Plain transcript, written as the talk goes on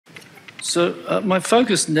So my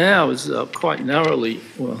focus now is quite narrowly,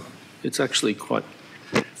 well, it's actually quite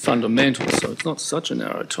fundamental, so it's not such a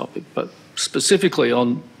narrow topic, but specifically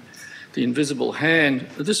on the invisible hand.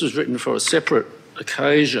 This was written for a separate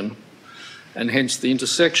occasion, and hence the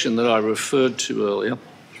intersection that I referred to earlier,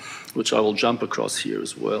 which I will jump across here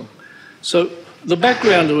as well. So the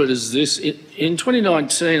background to it is this. In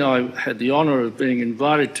 2019, I had the honour of being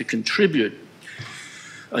invited to contribute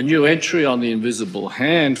a new entry on the invisible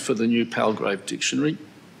hand for the new Palgrave Dictionary,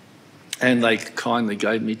 and they kindly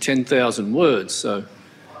gave me 10,000 words, so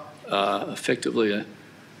effectively an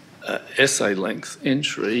essay-length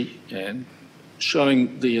entry, and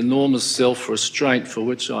showing the enormous self-restraint for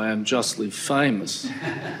which I am justly famous.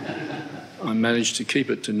 I managed to keep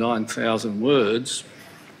it to 9,000 words.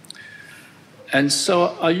 And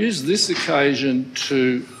so I used this occasion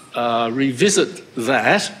to revisit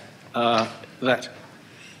that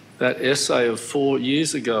essay of 4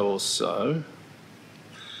 years ago or so,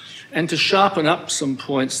 and to sharpen up some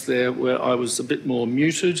points there where I was a bit more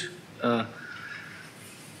muted.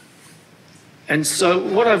 And so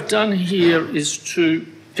what I've done here is to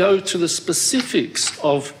go to the specifics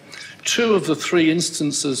of two of the three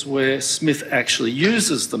instances where Smith actually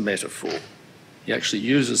uses the metaphor. He actually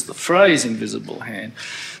uses the phrase invisible hand.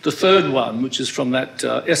 The third one, which is from that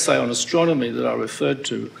essay on astronomy that I referred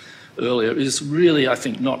to earlier, is really, I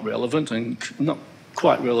think, not relevant and not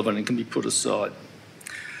quite relevant and can be put aside.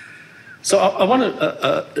 So I want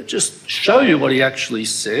to just show you what he actually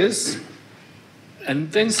says,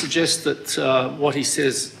 and then suggest that what he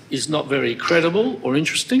says is not very credible or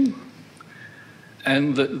interesting,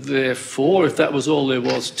 and that therefore, if that was all there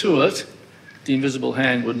was to it, the invisible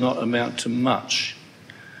hand would not amount to much.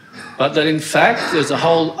 But that in fact, there's a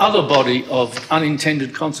whole other body of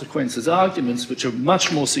unintended consequences arguments which are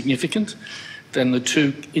much more significant than the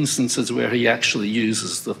two instances where he actually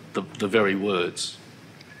uses the very words.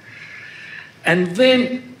 And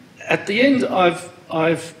then at the end,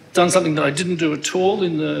 I've done something that I didn't do at all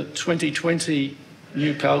in the 2020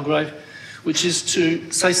 New Palgrave, which is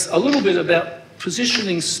to say a little bit about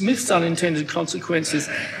positioning Smith's unintended consequences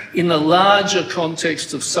in the larger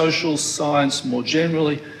context of social science more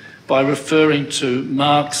generally by referring to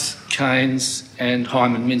Marx, Keynes and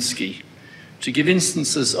Hyman Minsky to give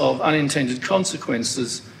instances of unintended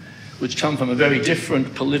consequences which come from a very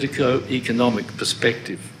different politico-economic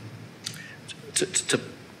perspective to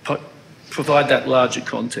provide that larger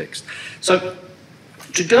context. So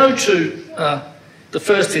to go to the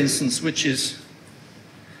first instance, which is,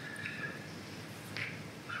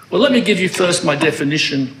 well, let me give you first my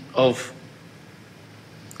definition of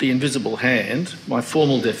the invisible hand, my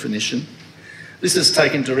formal definition. This is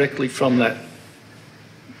taken directly from that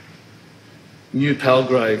New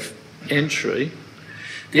Palgrave entry.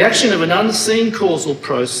 The action of an unseen causal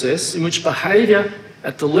process in which behaviour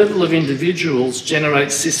at the level of individuals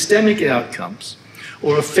generates systemic outcomes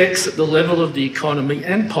or effects at the level of the economy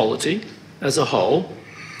and polity as a whole.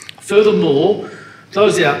 Furthermore,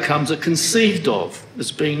 those outcomes are conceived of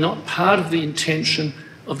as being not part of the intention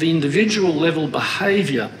of the individual level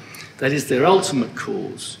behaviour that is their ultimate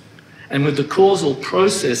cause, and with the causal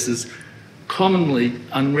processes commonly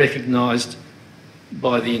unrecognised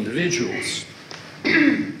by the individuals.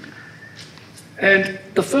 And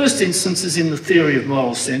the first instance is in the theory of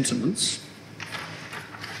moral sentiments.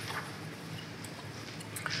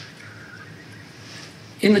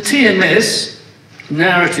 In the TMS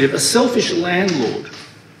narrative, a selfish landlord,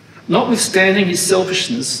 notwithstanding his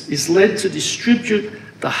selfishness, is led to distribute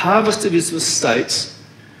the harvest of his estates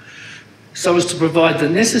so as to provide the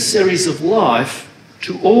necessaries of life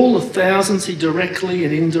to all the thousands he directly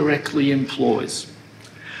and indirectly employs.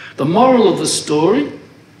 The moral of the story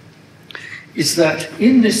is that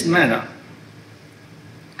in this manner,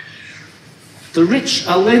 the rich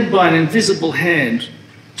are led by an invisible hand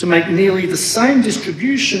to make nearly the same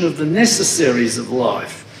distribution of the necessaries of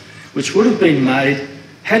life, which would have been made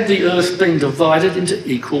had the earth been divided into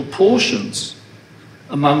equal portions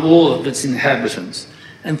among all of its inhabitants,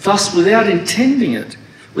 and thus, without intending it,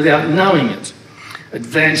 without knowing it,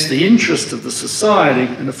 advance the interest of the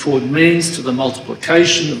society and afford means to the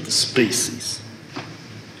multiplication of the species.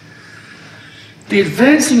 The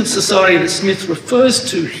advancing of society that Smith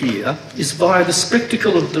refers to here is via the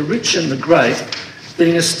spectacle of the rich and the great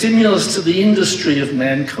being a stimulus to the industry of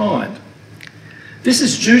mankind. This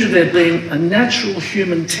is due to there being a natural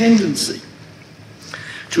human tendency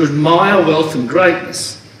to admire wealth and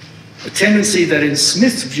greatness, a tendency that in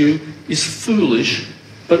Smith's view is foolish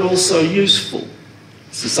but also useful.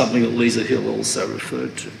 This is something that Lisa Hill also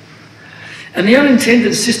referred to. And the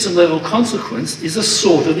unintended system-level consequence is a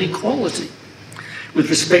sort of equality, with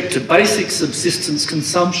respect to basic subsistence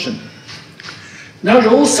consumption. Note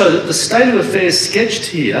also that the state of affairs sketched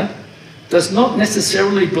here does not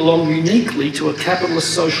necessarily belong uniquely to a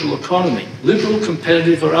capitalist social economy, liberal,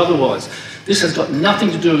 competitive or otherwise. This has got nothing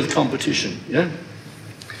to do with competition. Yeah?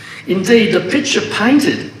 Indeed, the picture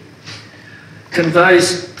painted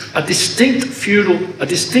conveys a distinctly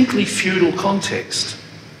feudal context.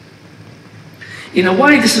 In a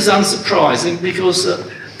way, this is unsurprising because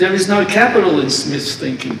there is no capital in Smith's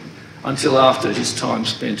thinking until after his time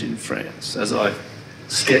spent in France, as I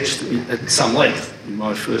sketched at some length in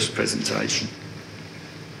my first presentation.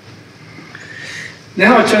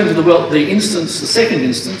 Now I turn to the second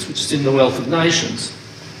instance, which is in the Wealth of Nations.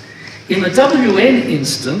 In the WN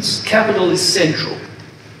instance, capital is central.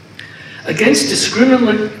 Against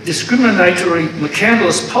discriminatory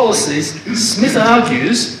mercantilist policies, Smith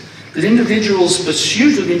argues that individuals'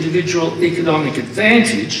 pursuit of individual economic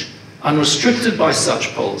advantage, unrestricted by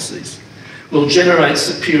such policies, will generate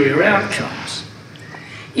superior outcomes.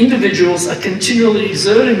 Individuals are continually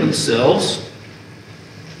exerting themselves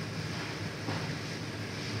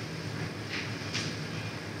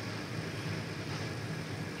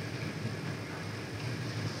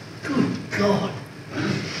Good God.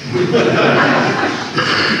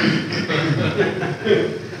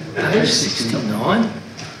 Page 69.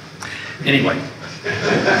 Anyway.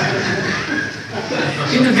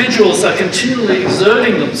 Individuals are continually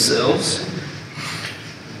exerting themselves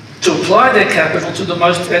to apply their capital to the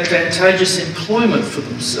most advantageous employment for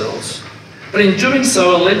themselves, but in doing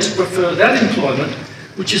so are led to prefer that employment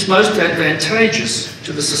which is most advantageous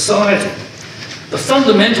to the society. The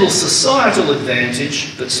fundamental societal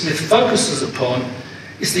advantage that Smith focuses upon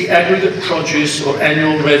is the aggregate produce or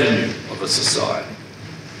annual revenue of a society.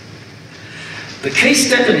 The key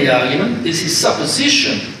step in the argument is his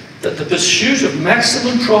supposition that the pursuit of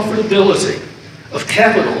maximum profitability of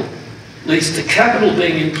capital leads to capital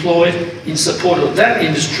being employed in support of that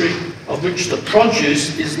industry of which the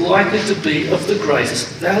produce is likely to be of the greatest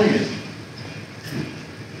value.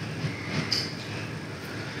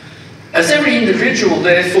 As every individual,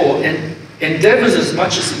 therefore, endeavours as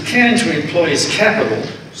much as he can to employ his capital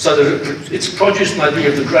so that its produce may be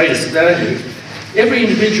of the greatest value, every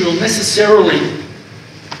individual necessarily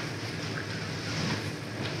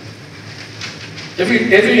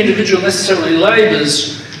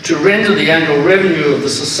labours to render the annual revenue of the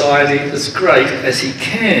society as great as he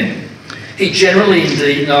can. He generally,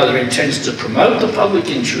 indeed, neither intends to promote the public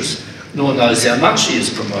interest nor knows how much he is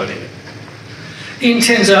promoting it. He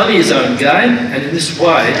intends only his own gain, and in this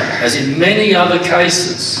way, as in many other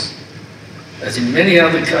cases,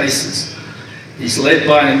 he's led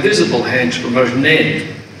by an invisible hand to promote an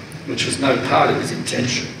end, which was no part of his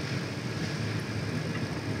intention.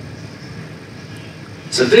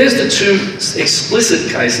 So there's the two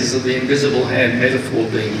explicit cases of the invisible hand metaphor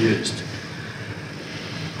being used.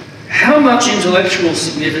 How much intellectual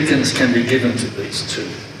significance can be given to these two?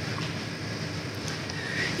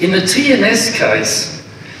 In the T&S case,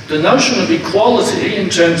 the notion of equality in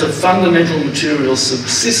terms of fundamental material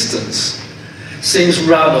subsistence seems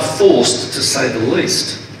rather forced, to say the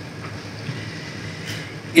least.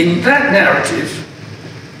 In that narrative,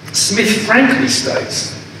 Smith frankly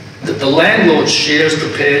states that the landlord's share is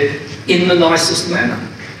prepared in the nicest manner,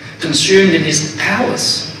 consumed in his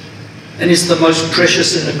palace, and is the most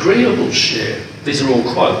precious and agreeable share. These are all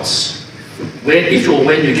quotes. If or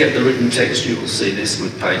when you get the written text, you will see this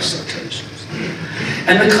with page citations.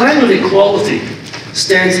 And the claim of equality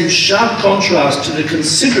stands in sharp contrast to the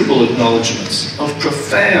considerable acknowledgements of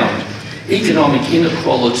profound economic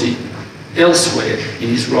inequality elsewhere in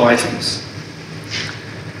his writings.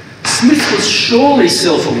 Smith was surely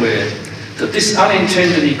self-aware that this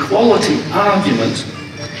unintended equality argument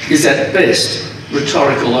is at best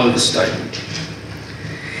rhetorical overstatement.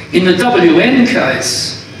 In the WN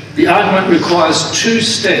case, the argument requires two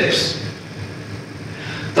steps.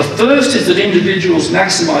 The first is that individuals'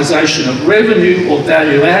 maximisation of revenue or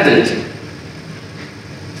value added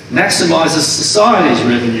maximises society's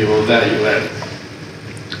revenue or value added,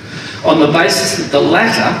 on the basis that the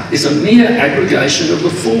latter is a mere aggregation of the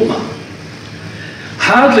former.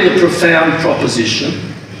 Hardly a profound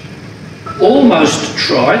proposition, almost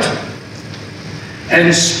trite,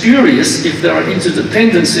 and spurious if there are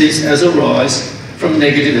interdependencies as arise from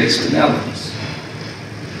negative externalities.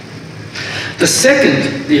 The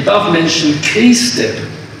second, the above-mentioned key step,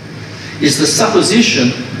 is the supposition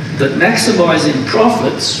that maximising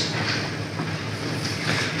profits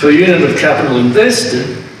per unit of capital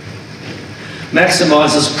invested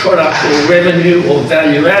maximises product or revenue or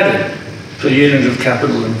value added per unit of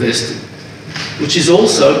capital invested, which is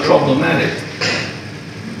also problematic.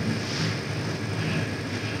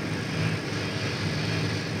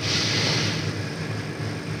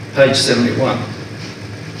 page 71.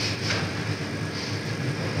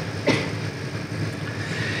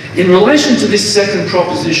 In relation to this second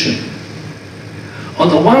proposition, on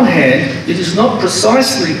the one hand, it is not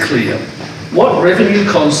precisely clear what revenue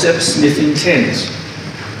concept Smith intends: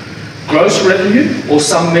 gross revenue or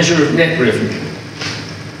some measure of net revenue.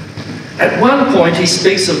 At one point, he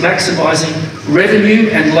speaks of maximising revenue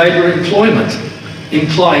and labour employment,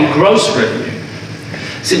 implying gross revenue,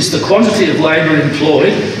 since the quantity of labour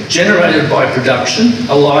employed generated by production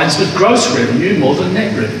aligns with gross revenue more than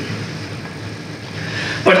net revenue.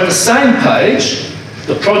 But at the same page,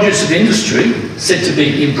 the produce of industry, said to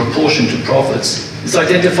be in proportion to profits, is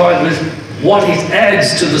identified with what it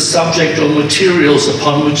adds to the subject or materials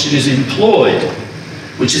upon which it is employed,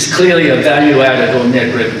 which is clearly a value-added or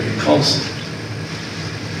net revenue concept.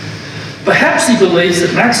 Perhaps he believes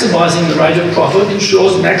that maximising the rate of profit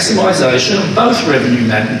ensures maximisation of both revenue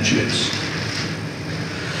magnitudes.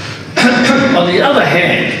 On the other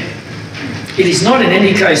hand, it is not in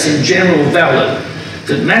any case in general valid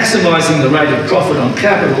that maximising the rate of profit on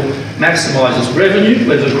capital maximises revenue,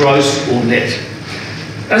 whether gross or net.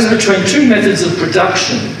 As between two methods of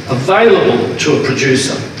production available to a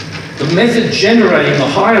producer, the method generating a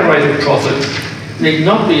higher rate of profit need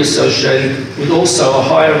not be associated with also a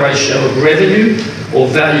higher ratio of revenue or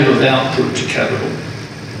value of output to capital.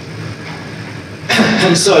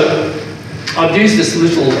 And so I've used this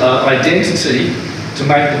little identity to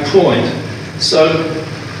make the point. So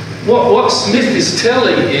what Smith is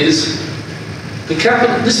telling is the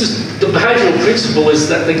behavioural principle is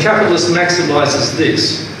that the capitalist maximises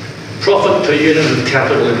this, profit per unit of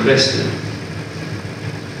capital invested.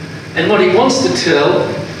 And what he wants to tell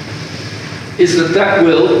is that that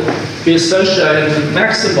will be associated with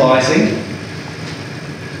maximising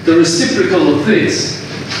the reciprocal of this.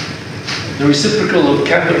 The reciprocal of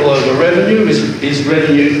capital over revenue is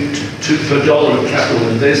revenue per dollar of capital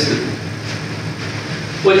invested.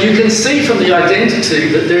 Well, you can see from the identity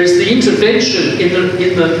that there is the intervention in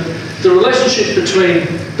the relationship between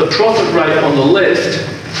the profit rate on the left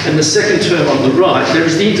and the second term on the right. There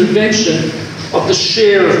is the intervention of the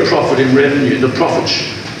share of profit in revenue, the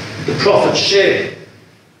profit share.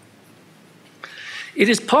 It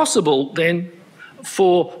is possible then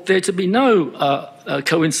for there to be no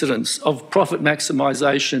coincidence of profit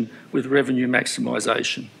maximisation with revenue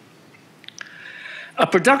maximisation. A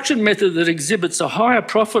production method that exhibits a higher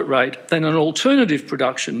profit rate than an alternative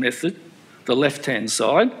production method, the left-hand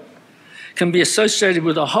side, can be associated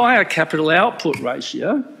with a higher capital output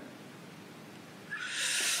ratio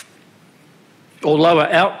or lower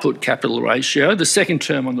output capital ratio, the second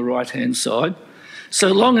term on the right-hand side, so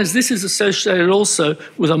long as this is associated also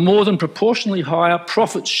with a more than proportionally higher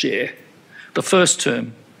profit share, the first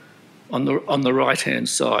term on the right-hand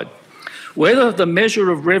side. Whether the measure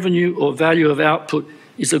of revenue or value of output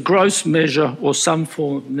is a gross measure or some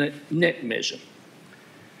form of net measure.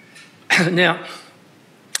 Now,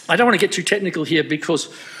 I don't want to get too technical here because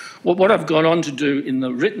what I've gone on to do in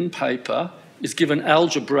the written paper is give an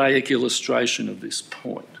algebraic illustration of this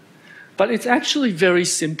point. But it's actually very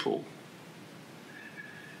simple.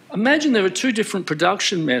 Imagine there are two different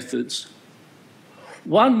production methods,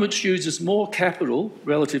 one which uses more capital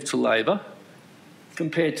relative to labour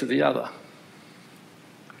compared to the other.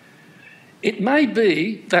 It may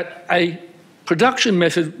be that a production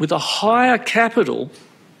method with a higher capital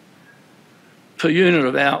per unit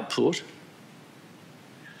of output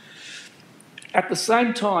at the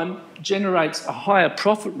same time generates a higher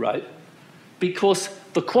profit rate because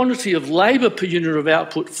the quantity of labour per unit of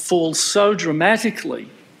output falls so dramatically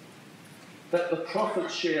that the profit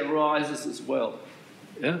share rises as well.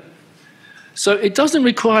 Yeah? So it doesn't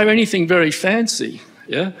require anything very fancy.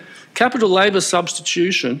 Yeah? Capital labour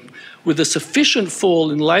substitution with a sufficient fall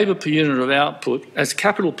in labour per unit of output as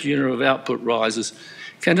capital per unit of output rises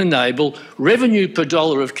can enable revenue per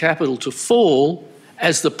dollar of capital to fall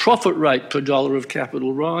as the profit rate per dollar of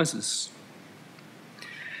capital rises.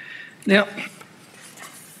 Now,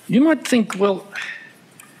 you might think, well,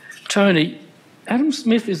 Tony, Adam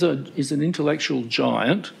Smith is an intellectual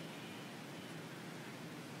giant.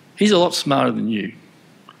 He's a lot smarter than you.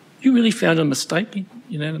 You really found a mistake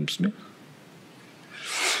in Adam Smith?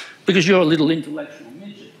 Because you're a little intellectual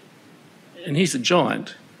midget and he's a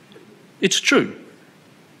giant. It's true.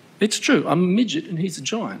 It's true. I'm a midget and he's a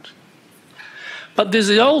giant. But there's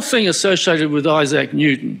the old thing associated with Isaac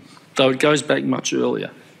Newton, though it goes back much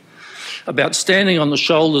earlier, about standing on the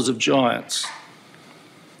shoulders of giants.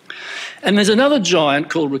 And there's another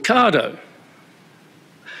giant called Ricardo.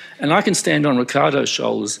 And I can stand on Ricardo's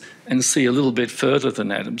shoulders and see a little bit further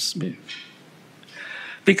than Adam Smith.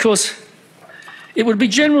 Because It would be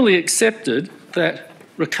generally accepted that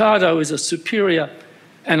Ricardo is a superior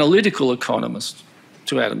analytical economist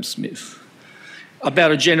to Adam Smith,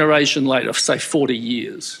 about a generation later, say 40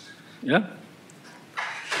 years. Yeah?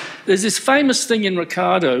 There's this famous thing in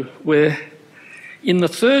Ricardo where, in the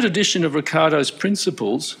third edition of Ricardo's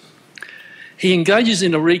Principles, he engages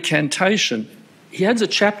in a recantation. He adds a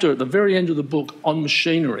chapter at the very end of the book on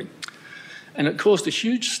machinery, and it caused a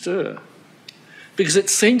huge stir because it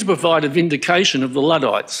seemed to provide a vindication of the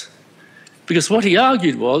Luddites. Because what he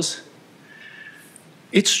argued was,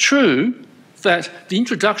 it's true that the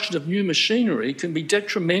introduction of new machinery can be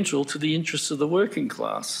detrimental to the interests of the working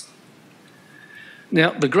class.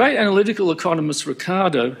 Now, the great analytical economist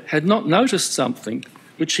Ricardo had not noticed something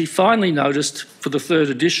which he finally noticed for the third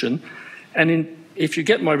edition, and if you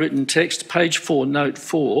get my written text, page 4, note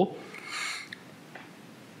 4,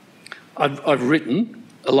 I've written,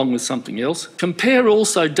 along with something else, compare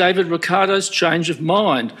also David Ricardo's change of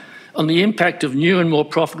mind on the impact of new and more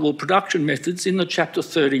profitable production methods in the chapter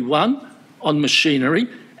 31 on machinery,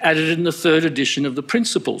 added in the third edition of the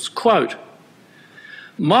Principles. Quote,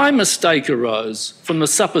 "My mistake arose from the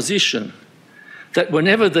supposition that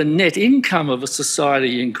whenever the net income of a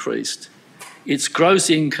society increased, its gross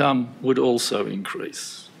income would also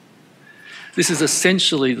increase." This is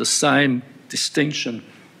essentially the same distinction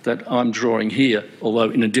that I'm drawing here, although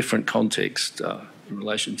in a different context in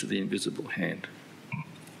relation to the invisible hand.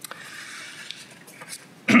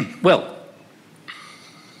 Well,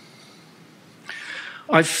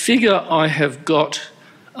 I figure I have got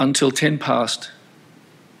until 10 past.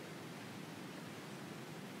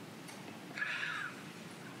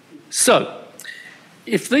 So,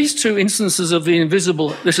 if these two instances of the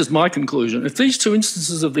invisible, this is my conclusion, if these two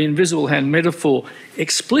instances of the invisible hand metaphor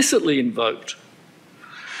explicitly invoked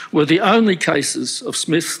were the only cases of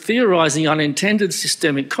Smith's theorising unintended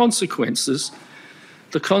systemic consequences,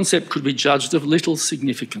 the concept could be judged of little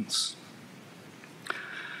significance,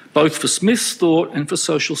 both for Smith's thought and for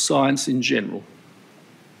social science in general.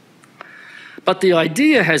 But the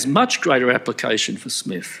idea has much greater application for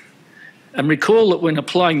Smith. And recall that when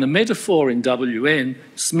applying the metaphor in WN,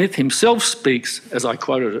 Smith himself speaks, as I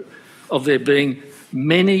quoted it, of there being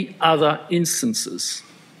many other instances.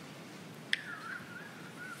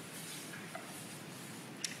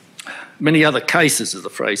 Many other cases is the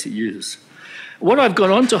phrase he uses. What I've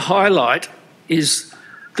gone on to highlight is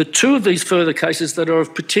the two of these further cases that are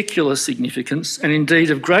of particular significance, and indeed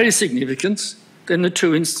of greater significance than the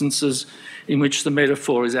two instances in which the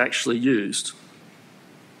metaphor is actually used.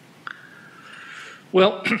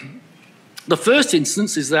 Well, the first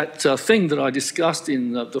instance is that thing that I discussed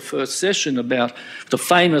in the first session about the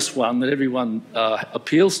famous one that everyone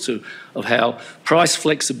appeals to, of how price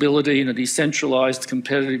flexibility in a decentralised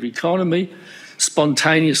competitive economy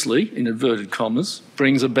spontaneously, in inverted commas,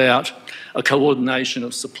 brings about a coordination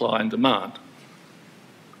of supply and demand.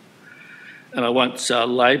 And I won't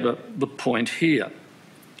labour the point here.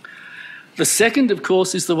 The second, of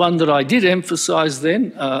course, is the one that I did emphasise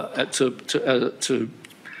then to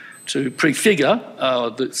prefigure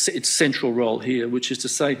its central role here, which is to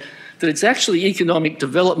say that it's actually economic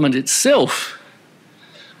development itself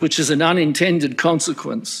which is an unintended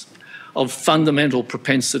consequence of fundamental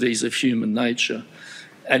propensities of human nature.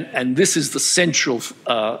 And this is the central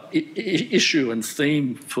issue and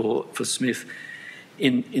theme for Smith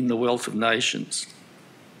in The Wealth of Nations.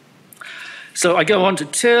 So I go on to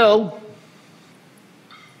tell...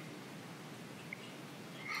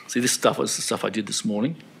 See, this stuff was the stuff I did this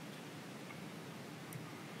morning.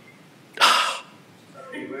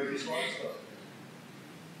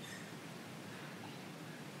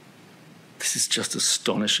 This is just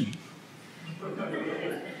astonishing.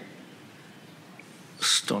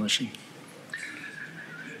 Astonishing.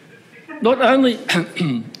 Not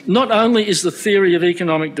only is the theory of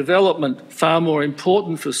economic development far more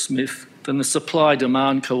important for Smith than the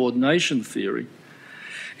supply-demand coordination theory,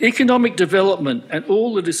 economic development and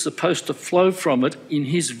all that is supposed to flow from it, in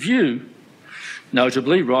his view,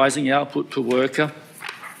 notably rising output per worker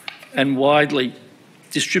and widely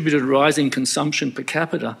distributed rising consumption per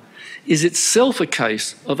capita, is itself a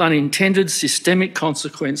case of unintended systemic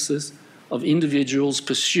consequences of individuals'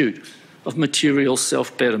 pursuit of material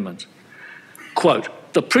self-betterment. Quote,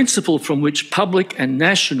 "The principle from which public and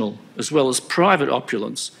national, as well as private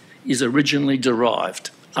opulence, is originally derived,"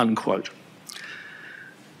 unquote.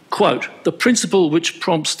 Quote, "The principle which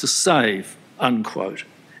prompts to save," unquote.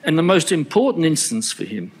 And the most important instance for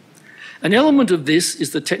him. An element of this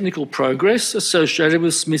is the technical progress associated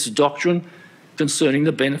with Smith's doctrine concerning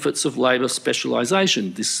the benefits of labour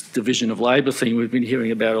specialisation, this division of labour thing we've been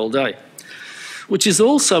hearing about all day. which is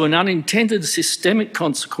also an unintended systemic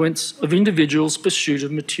consequence of individuals' pursuit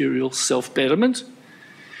of material self-betterment,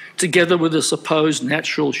 together with a supposed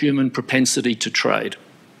natural human propensity to trade,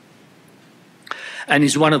 and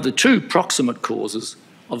is one of the two proximate causes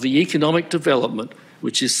of the economic development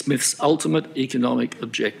which is Smith's ultimate economic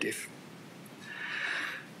objective.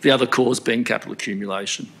 The other cause being capital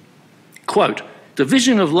accumulation. Quote,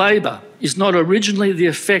 "Division of labour is not originally the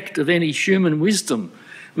effect of any human wisdom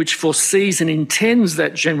which foresees and intends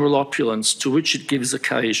that general opulence to which it gives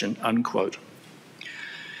occasion," unquote.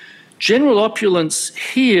 General opulence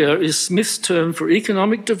here is Smith's term for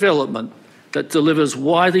economic development that delivers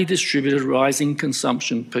widely distributed rising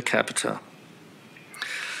consumption per capita.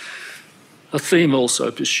 A theme also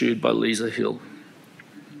pursued by Lisa Hill.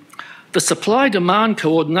 The supply-demand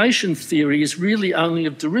coordination theory is really only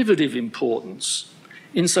of derivative importance,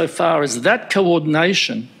 insofar as that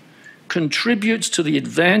coordination contributes to the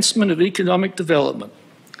advancement of economic development.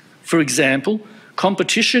 For example,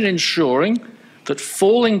 competition ensuring that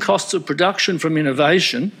falling costs of production from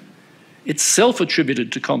innovation, itself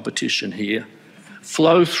attributed to competition here,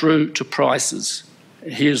 flow through to prices.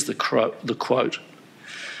 Here's the quote.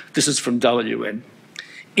 This is from WN.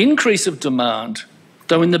 "Increase of demand,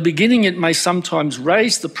 though in the beginning it may sometimes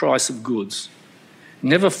raise the price of goods,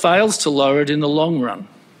 never fails to lower it in the long run.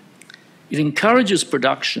 It encourages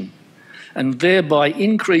production and thereby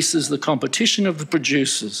increases the competition of the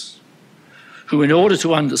producers, who in order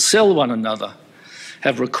to undersell one another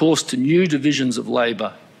have recourse to new divisions of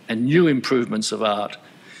labour and new improvements of art,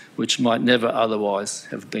 which might never otherwise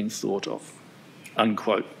have been thought of,"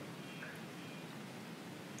 unquote.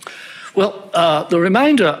 Well, the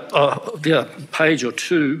remainder of the page or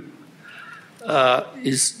two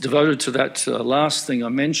is devoted to that last thing I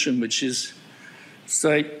mentioned, which is,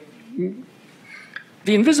 say,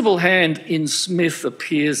 the invisible hand in Smith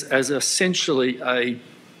appears as essentially an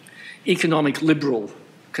economic liberal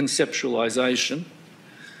conceptualisation.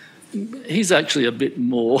 He's actually a bit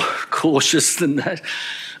more cautious than that,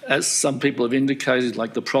 as some people have indicated,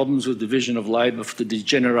 like the problems with division of labour for the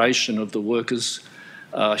degeneration of the workers'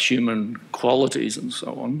 human qualities and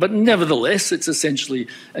so on. But nevertheless, it's essentially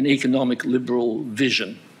an economic liberal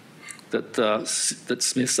vision that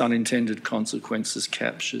Smith's unintended consequences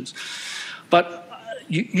captures. But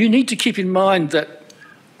you need to keep in mind that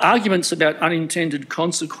arguments about unintended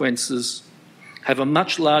consequences have a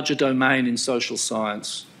much larger domain in social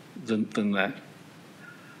science than that.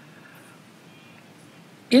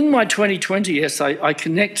 In my 2020 essay, I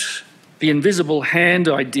connect the invisible hand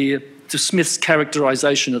idea to Smith's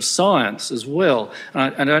characterisation of science as well.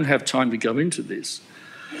 And I don't have time to go into this.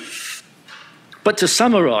 But to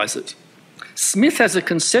summarise it, Smith has a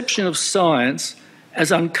conception of science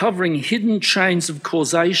as uncovering hidden chains of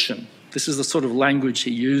causation. This is the sort of language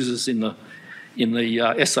he uses in the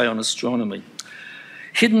essay on astronomy.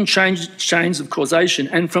 Hidden chains of causation.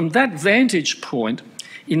 And from that vantage point,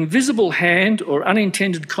 invisible hand or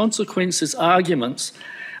unintended consequences arguments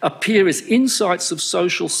appear as insights of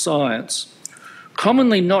social science,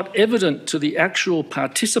 commonly not evident to the actual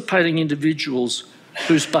participating individuals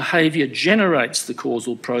whose behaviour generates the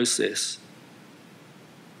causal process.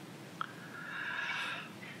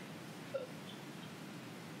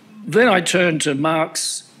 Then I turn to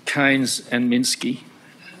Marx, Keynes and Minsky,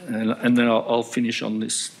 and then I'll finish on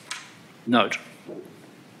this note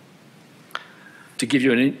to give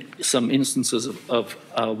you some instances of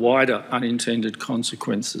wider unintended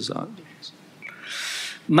consequences arguments.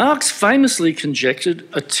 Marx famously conjectured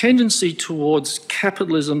a tendency towards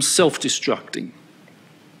capitalism self-destructing.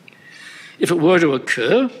 If it were to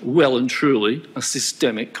occur, well and truly a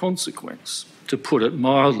systemic consequence, to put it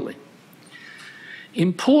mildly.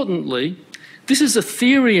 Importantly, this is a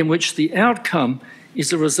theory in which the outcome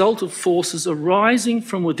is a result of forces arising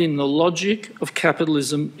from within the logic of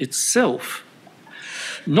capitalism itself,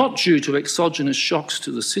 not due to exogenous shocks to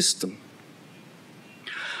the system.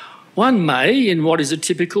 One may, in what is a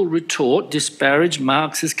typical retort, disparage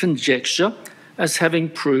Marx's conjecture as having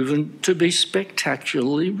proven to be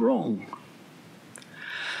spectacularly wrong.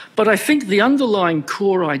 But I think the underlying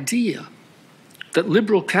core idea that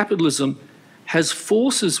liberal capitalism has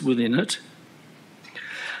forces within it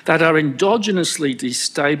that are endogenously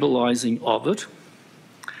destabilising of it,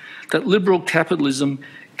 that liberal capitalism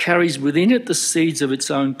carries within it the seeds of its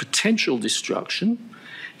own potential destruction,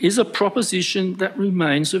 is a proposition that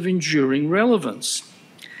remains of enduring relevance.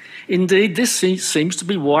 Indeed, this seems to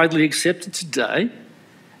be widely accepted today,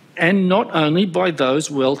 and not only by those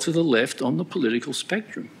well to the left on the political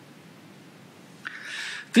spectrum.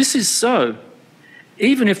 This is so,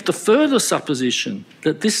 even if the further supposition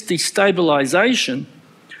that this destabilisation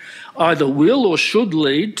either will or should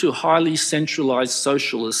lead to highly centralised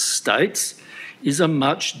socialist states is a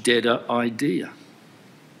much deader idea.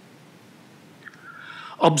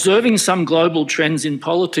 Observing some global trends in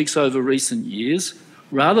politics over recent years,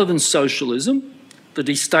 rather than socialism, the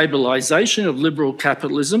destabilisation of liberal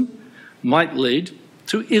capitalism might lead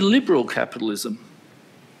to illiberal capitalism.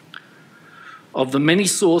 Of the many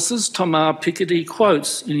sources Thomas Piketty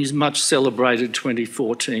quotes in his much celebrated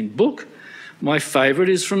 2014 book, my favourite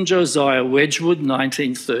is from Josiah Wedgwood,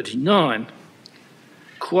 1939.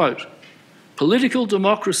 Quote, "Political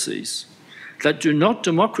democracies that do not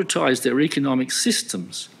democratise their economic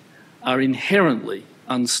systems are inherently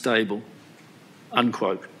unstable."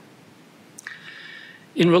 Unquote.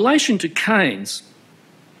 In relation to Keynes,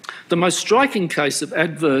 the most striking case of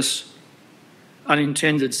adverse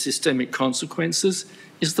unintended systemic consequences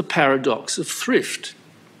is the paradox of thrift.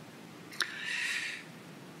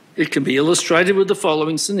 It can be illustrated with the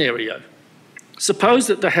following scenario. Suppose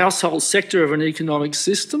that the household sector of an economic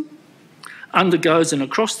system undergoes an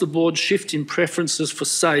across-the-board shift in preferences for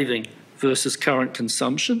saving versus current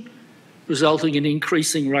consumption, resulting in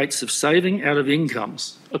increasing rates of saving out of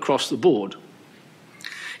incomes across the board.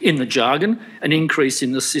 In the jargon, an increase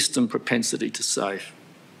in the system propensity to save.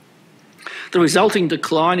 The resulting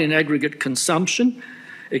decline in aggregate consumption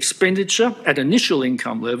expenditure at initial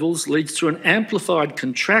income levels leads to an amplified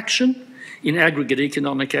contraction in aggregate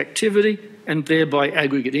economic activity and thereby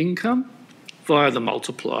aggregate income via the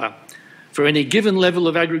multiplier. For any given level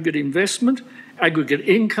of aggregate investment, aggregate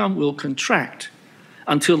income will contract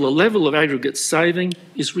until the level of aggregate saving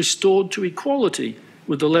is restored to equality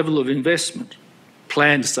with the level of investment,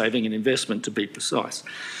 planned saving and investment to be precise.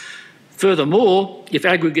 Furthermore, if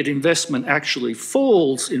aggregate investment actually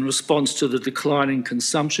falls in response to the declining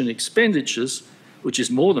consumption expenditures, which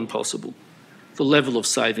is more than possible, the level of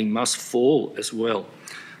saving must fall as well.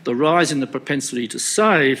 The rise in the propensity to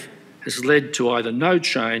save has led to either no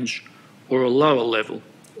change or a lower level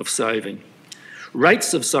of saving.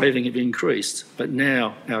 Rates of saving have increased, but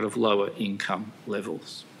now out of lower income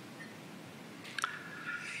levels.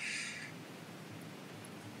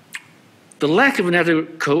 The lack of an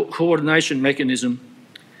adequate coordination mechanism,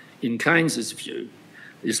 in Keynes's view,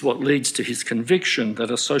 is what leads to his conviction that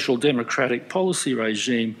a social democratic policy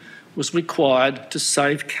regime was required to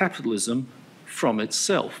save capitalism from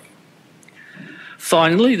itself.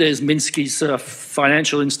 Finally, there's Minsky's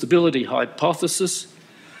financial instability hypothesis.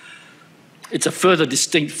 It's a further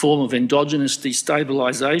distinct form of endogenous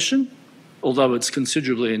destabilisation, although it's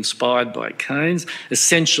considerably inspired by Keynes.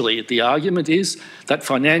 Essentially, the argument is that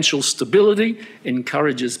financial stability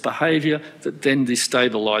encourages behaviour that then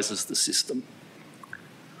destabilises the system.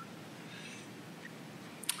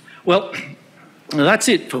 Well, that's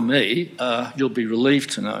it for me. You'll be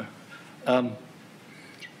relieved to know.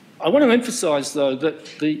 I want to emphasise, though, that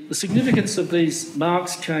the significance of these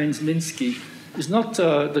Marx, Keynes, Minsky is not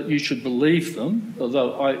that you should believe them,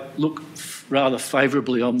 although I look rather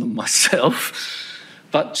favourably on them myself,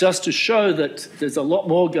 but just to show that there's a lot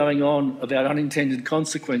more going on about unintended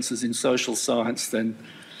consequences in social science than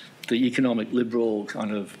the economic liberal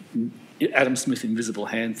kind of Adam Smith invisible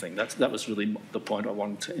hand thing. That was really the point I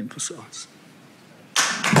wanted to emphasise.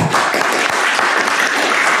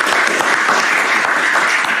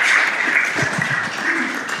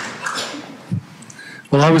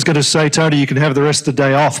 Well, I was going to say, Tony, you can have the rest of the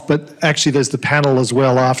day off, but actually there's the panel as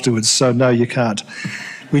well afterwards, so no, you can't.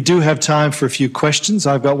 We do have time for a few questions.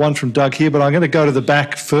 I've got one from Doug here, but I'm going to go to the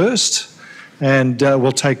back first, and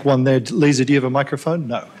we'll take one there. Lisa, do you have a microphone?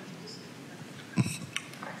 No.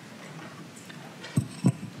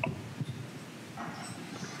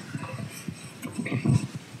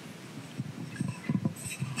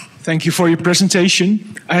 Thank you for your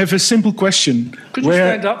presentation. I have a simple question. Could you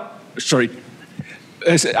stand up? Sorry.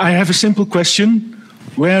 I have a simple question.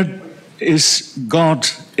 Where is God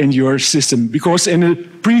in your system? Because in a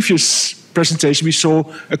previous presentation we saw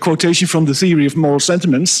a quotation from the theory of moral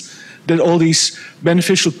sentiments that all these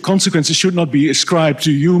beneficial consequences should not be ascribed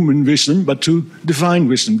to human wisdom but to divine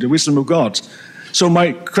wisdom, the wisdom of God. So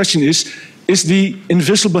my question is the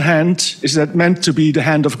invisible hand, is that meant to be the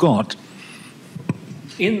hand of God?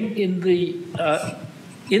 In the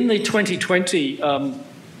 2020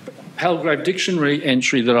 Palgrave Dictionary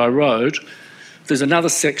entry that I wrote, there's another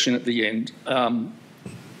section at the end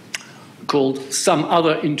called Some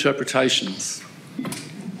Other Interpretations.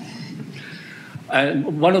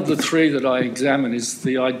 And one of the three that I examine is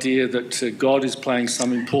the idea that God is playing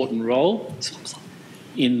some important role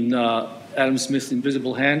in Adam Smith's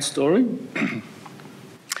invisible hand story.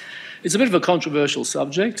 It's a bit of a controversial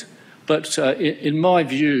subject, but in my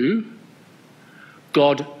view,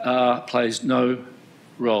 God plays no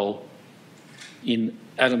role in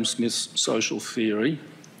Adam Smith's social theory.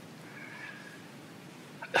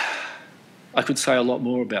 I could say a lot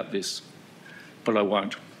more about this, but I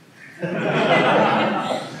won't.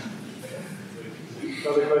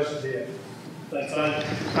 Other questions here? Thanks, Tony.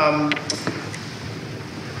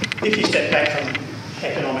 If you step back from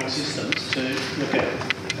economic systems to look at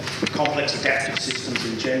complex adaptive systems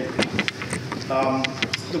in general,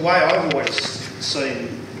 the way I've always seen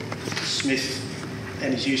Smith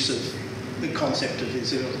and his use of the concept of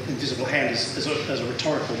his invisible hand as a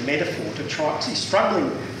rhetorical metaphor to try. He's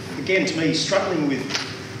struggling, again, to me, he's struggling with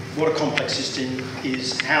what a complex system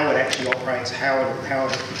is, how it actually operates, how it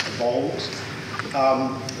evolves.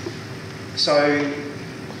 So,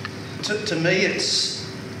 to me, it's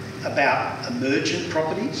about emergent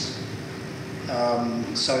properties.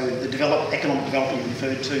 So the economic development you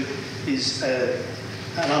referred to is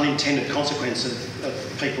an unintended consequence of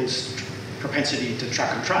people's propensity to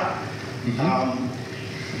truck and trade. Mm-hmm.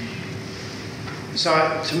 So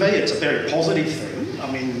to me, it's a very positive thing.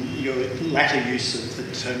 I mean, your latter use of the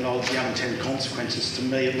terminology unintended consequences, to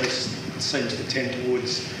me at least, seems to tend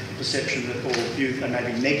towards perception that, or view that may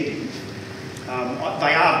be negative.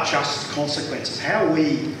 They are just consequences. How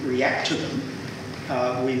we react to them,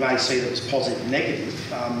 we may see that as positive and negative.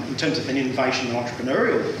 In terms of an innovation and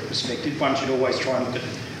entrepreneurial perspective, one should always try and look at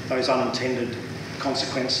those unintended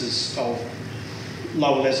consequences of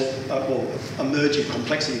lower level, or emerging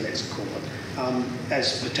complexity, let's call it,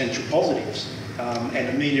 as potential positives and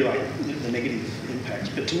ameliorate the negative impacts.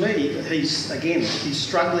 But to me, he's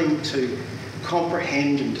struggling to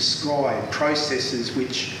comprehend and describe processes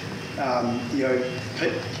which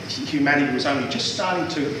humanity was only just starting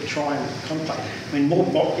to try and contemplate. I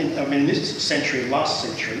mean, this century and last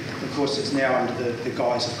century, of course, it's now under the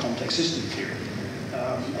guise of complex system theory.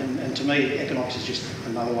 And to me, economics is just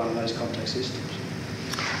another one of those complex systems.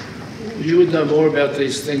 You would know more about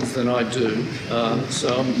these things than I do,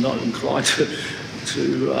 so I'm not inclined to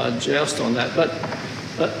joust on that. But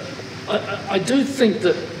I do think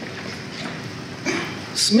that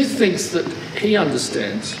Smith thinks that he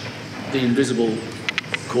understands the invisible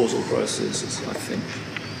causal processes, I think.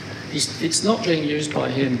 It's not being used by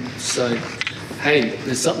him to say, hey,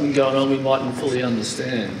 there's something going on we mightn't fully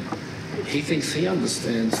understand. He thinks he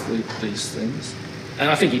understands these things, and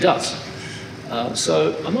I think he does.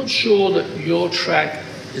 So I'm not sure that your track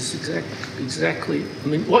is exactly... I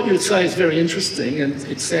mean, what you would say is very interesting, and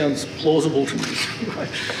it sounds plausible to me, right?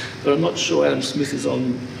 But I'm not sure Adam Smith is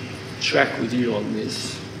on track with you on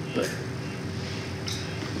this. But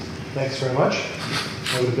thanks very much.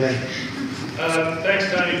 Over to Ben. Thanks,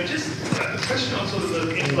 Tony. Just a question on sort of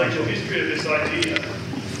the intellectual history of this idea.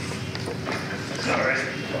 Sorry.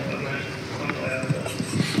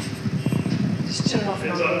 Just turn it off.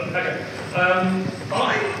 Okay. I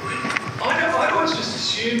always just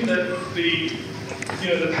assumed that the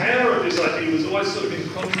power of this idea was always sort of in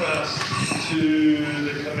contrast to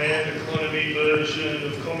the command economy version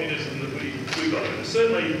of communism that we got. And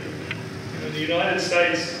certainly, in the United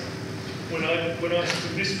States, when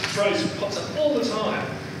this phrase pops up all the time,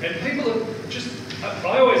 and people are just,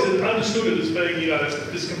 I always understood it as being,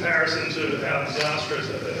 this comparison to how disastrous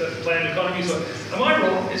a planned economy is. Am I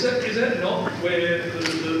wrong? Is that not where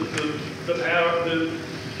the power,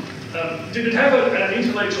 did it have an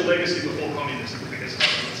intellectual legacy before communism?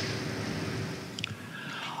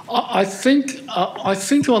 I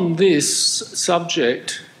think on this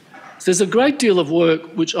subject, there's a great deal of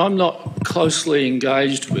work which I'm not closely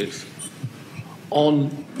engaged with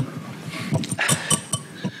on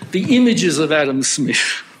the images of Adam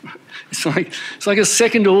Smith. It's like a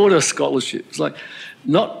second order scholarship. It's like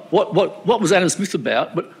not what was Adam Smith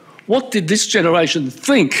about, but what did this generation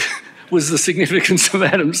think was the significance of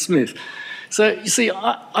Adam Smith? So you see,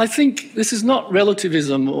 I think this is not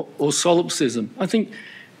relativism or solipsism. I think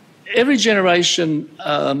every generation,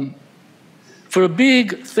 for a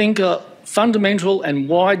big thinker, fundamental and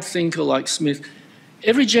wide thinker like Smith,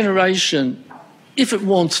 every generation, if it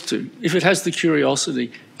wants to, if it has the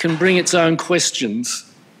curiosity, can bring its own questions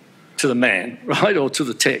to the man, right, or to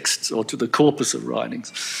the texts, or to the corpus of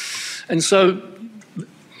writings. And so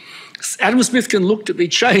Adam Smith can look to be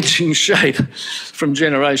changing shape from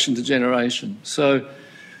generation to generation. So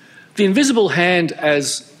the invisible hand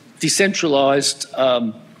as decentralised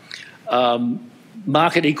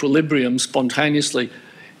market equilibrium spontaneously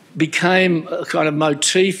became a kind of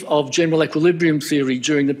motif of general equilibrium theory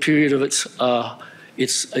during the period of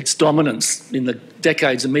its dominance in the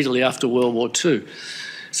decades immediately after World War II.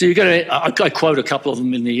 So you're going to, I quote a couple of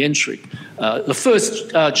them in the entry. The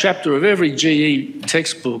first chapter of every GE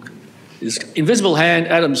textbook is invisible hand,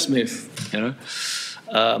 Adam Smith. We're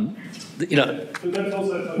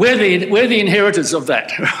the inheritors of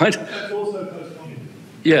that, right? That's also post-communism.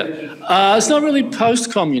 Yeah, it's not really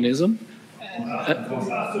post-communism.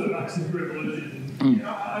 After the Mexican Revolution.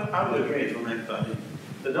 I would agree on that point.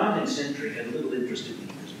 The 19th century had little interest in the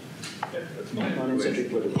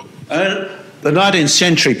The 19th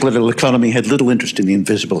century political economy had little interest in the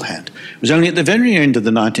invisible hand. It was only at the very end of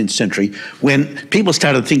the 19th century when people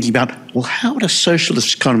started thinking about, well, how would a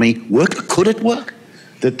socialist economy work? Could it work?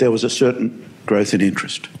 That there was a certain growth in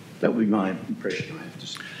interest. That would be my impression, I have to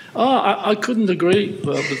say. I couldn't agree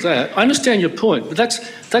with that. I understand your point, but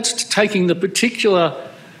that's taking the particular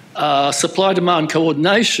supply-demand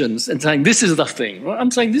coordinations and saying this is the thing. Right?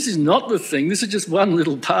 I'm saying this is not the thing. This is just one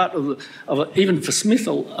little part of even for Smith,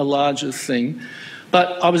 a larger thing.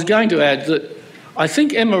 But I was going to add that I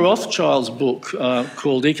think Emma Rothschild's book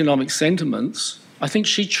called Economic Sentiments, I think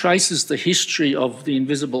she traces the history of the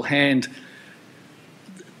invisible hand,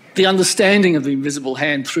 the understanding of the invisible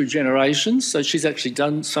hand through generations. So she's actually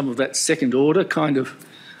done some of that second order kind of,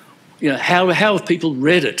 how have people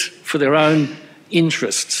read it for their own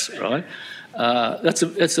interests, right?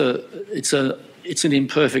 It's an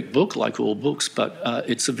imperfect book, like all books, but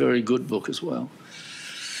it's a very good book as well.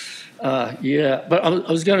 But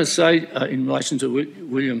I was going to say in relation to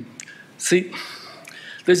William, see,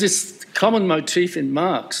 there's this common motif in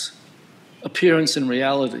Marx, appearance and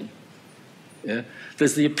reality. Yeah,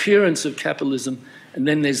 there's the appearance of capitalism, and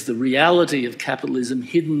then there's the reality of capitalism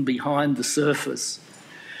hidden behind the surface.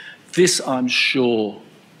 This, I'm sure,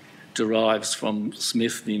 derives from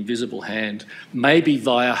Smith, the invisible hand, maybe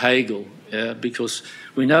via Hegel, because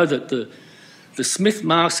we know that the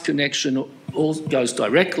Smith-Marx connection all goes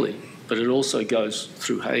directly, but it also goes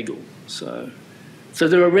through Hegel. So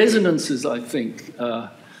there are resonances, I think,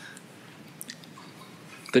 that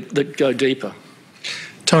go deeper.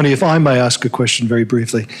 Tony, if I may ask a question very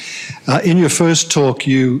briefly. In your first talk,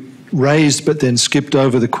 you raised but then skipped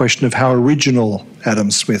over the question of how original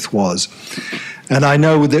Adam Smith was. And I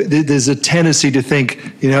know there's a tendency to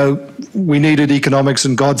think, we needed economics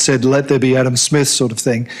and God said, let there be Adam Smith sort of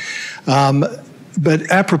thing. But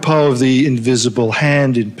apropos of the invisible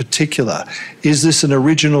hand in particular, is this an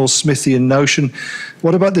original Smithian notion?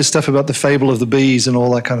 What about this stuff about the fable of the bees and all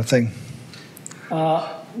that kind of thing?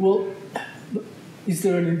 Well, is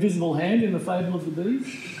there an invisible hand in the fable of the bees?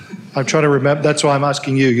 I'm trying to remember. That's why I'm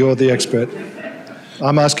asking you. You're the expert.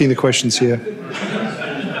 I'm asking the questions here.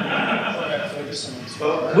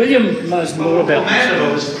 William knows more about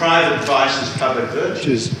Mannkal is private vices, public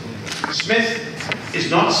virtues. Smith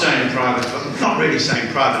is not really saying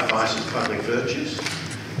private vices, public virtues.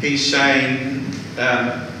 He's saying,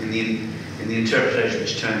 in the interpretation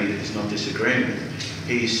which Tony is not disagreeing with,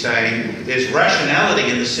 he's saying there's rationality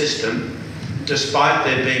in the system despite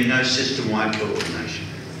there being no system-wide coordination.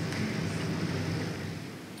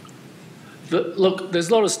 Look, there's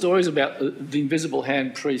a lot of stories about the invisible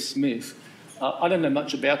hand pre-Smith. I don't know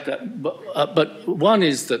much about that, but one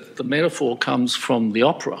is that the metaphor comes from the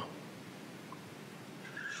opera.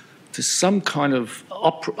 There's some kind of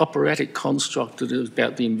operatic construct that is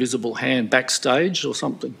about the invisible hand backstage or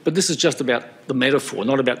something. But this is just about the metaphor,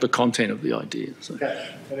 not about the content of the idea. So. Okay,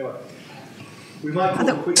 anyway. We might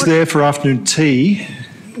there for afternoon tea.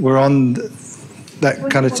 We're on that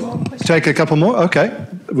kind of... Take a couple more? Okay.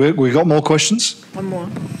 We got more questions? One more.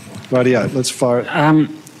 Rightio, let's fire it.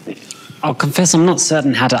 I'll confess I'm not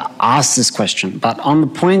certain how to ask this question, but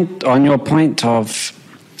on your point of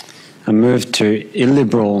a move to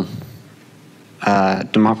illiberal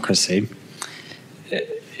democracy,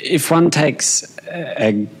 if one takes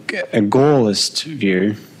a Gaullist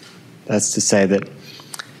view, that's to say that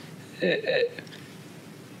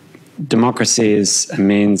democracy is a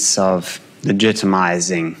means of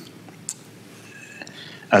legitimizing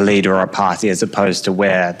a leader or a party as opposed to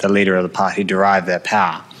where the leader or the party derive their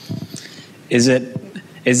power. Is it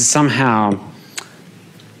somehow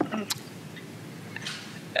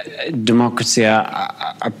democracy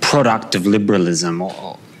a product of liberalism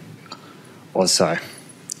or so?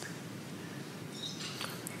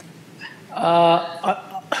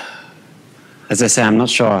 As I say, I'm not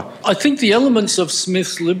sure. I think the elements of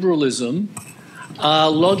Smith's liberalism are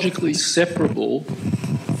logically separable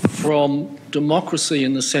from democracy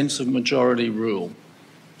in the sense of majority rule.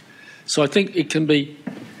 So I think it can be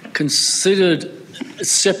considered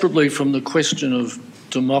separately from the question of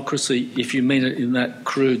democracy, if you mean it in that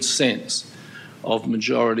crude sense of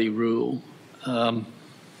majority rule.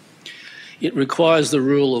 It requires the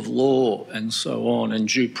rule of law and so on, and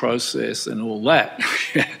due process and all that.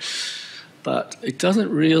 But it doesn't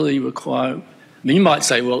really require I mean, you might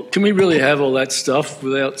say, well, can we really have all that stuff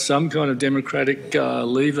without some kind of democratic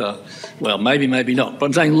lever? Well, maybe, maybe not. But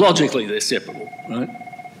I'm saying logically they're separable, right?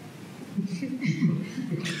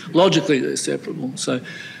 Logically they're separable. So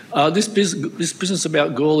this business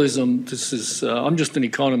about Gaullism, this is, I'm just an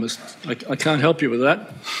economist. I can't help you with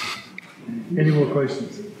that. Any more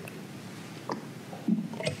questions?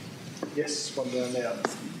 Yes, one down there.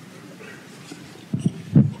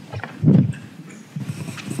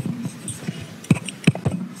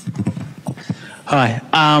 Hi,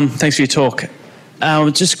 thanks for your talk.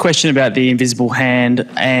 Just a question about the invisible hand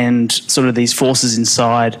and sort of these forces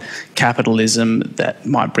inside capitalism that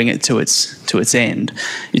might bring it to its end.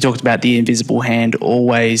 You talked about the invisible hand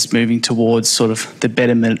always moving towards sort of the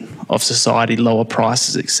betterment of society, lower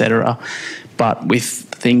prices, etc. But with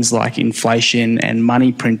things like inflation and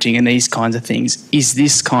money printing and these kinds of things, is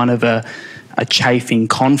this kind of a chafing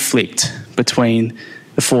conflict between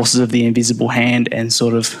the forces of the invisible hand and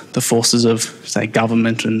sort of the forces of, say,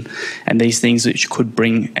 government and these things which could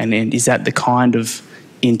bring an end? Is that the kind of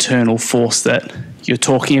internal force that you're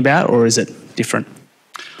talking about, or is it different?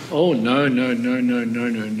 Oh, no.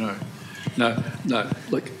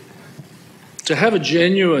 Look, to have a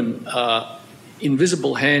genuine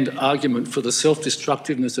invisible hand argument for the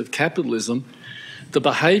self-destructiveness of capitalism, the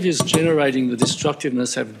behaviours generating the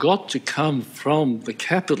destructiveness have got to come from the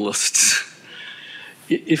capitalists.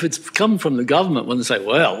 If it's come from the government, when they say,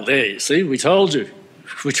 well, there, you see, we told you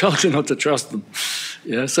not to trust them.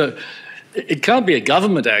 Yeah, so it can't be a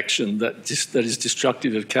government action that is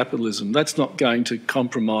destructive of capitalism. That's not going to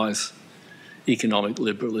compromise economic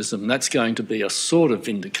liberalism. That's going to be a sort of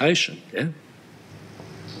vindication, yeah?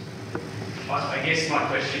 I guess my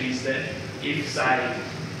question is that if, say,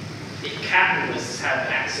 capitalists have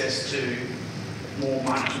access to more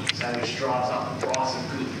money, say, which drives up the price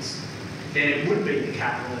of goods, then it would be the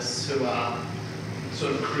capitalists who are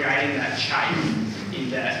sort of creating that chafe in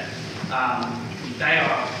that they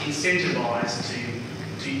are incentivised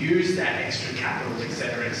to use that extra capital,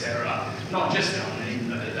 etc., not just government, even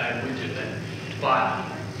though they would do it, but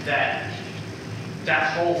that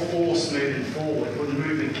whole force moving forward would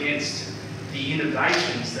move against the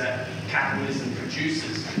innovations that capitalism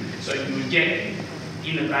produces. So you would get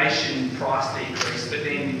innovation price decrease, but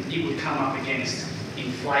then it would come up against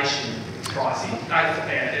inflation pricing,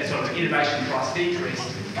 innovation price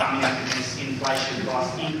decrease coming up against inflation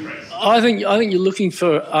price increase. I think you're looking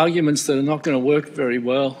for arguments that are not going to work very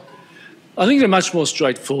well. I think they're much more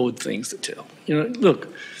straightforward things to tell. You know, look,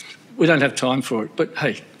 we don't have time for it, but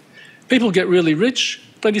hey, people get really rich,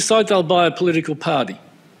 they decide they'll buy a political party.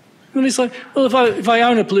 And they say, well, if I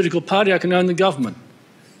own a political party, I can own the government.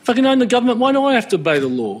 If I can own the government, why do I have to obey the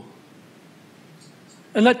law?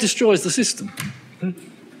 And that destroys the system.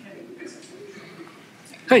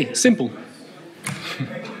 Hey, simple.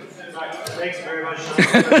 Thanks very much.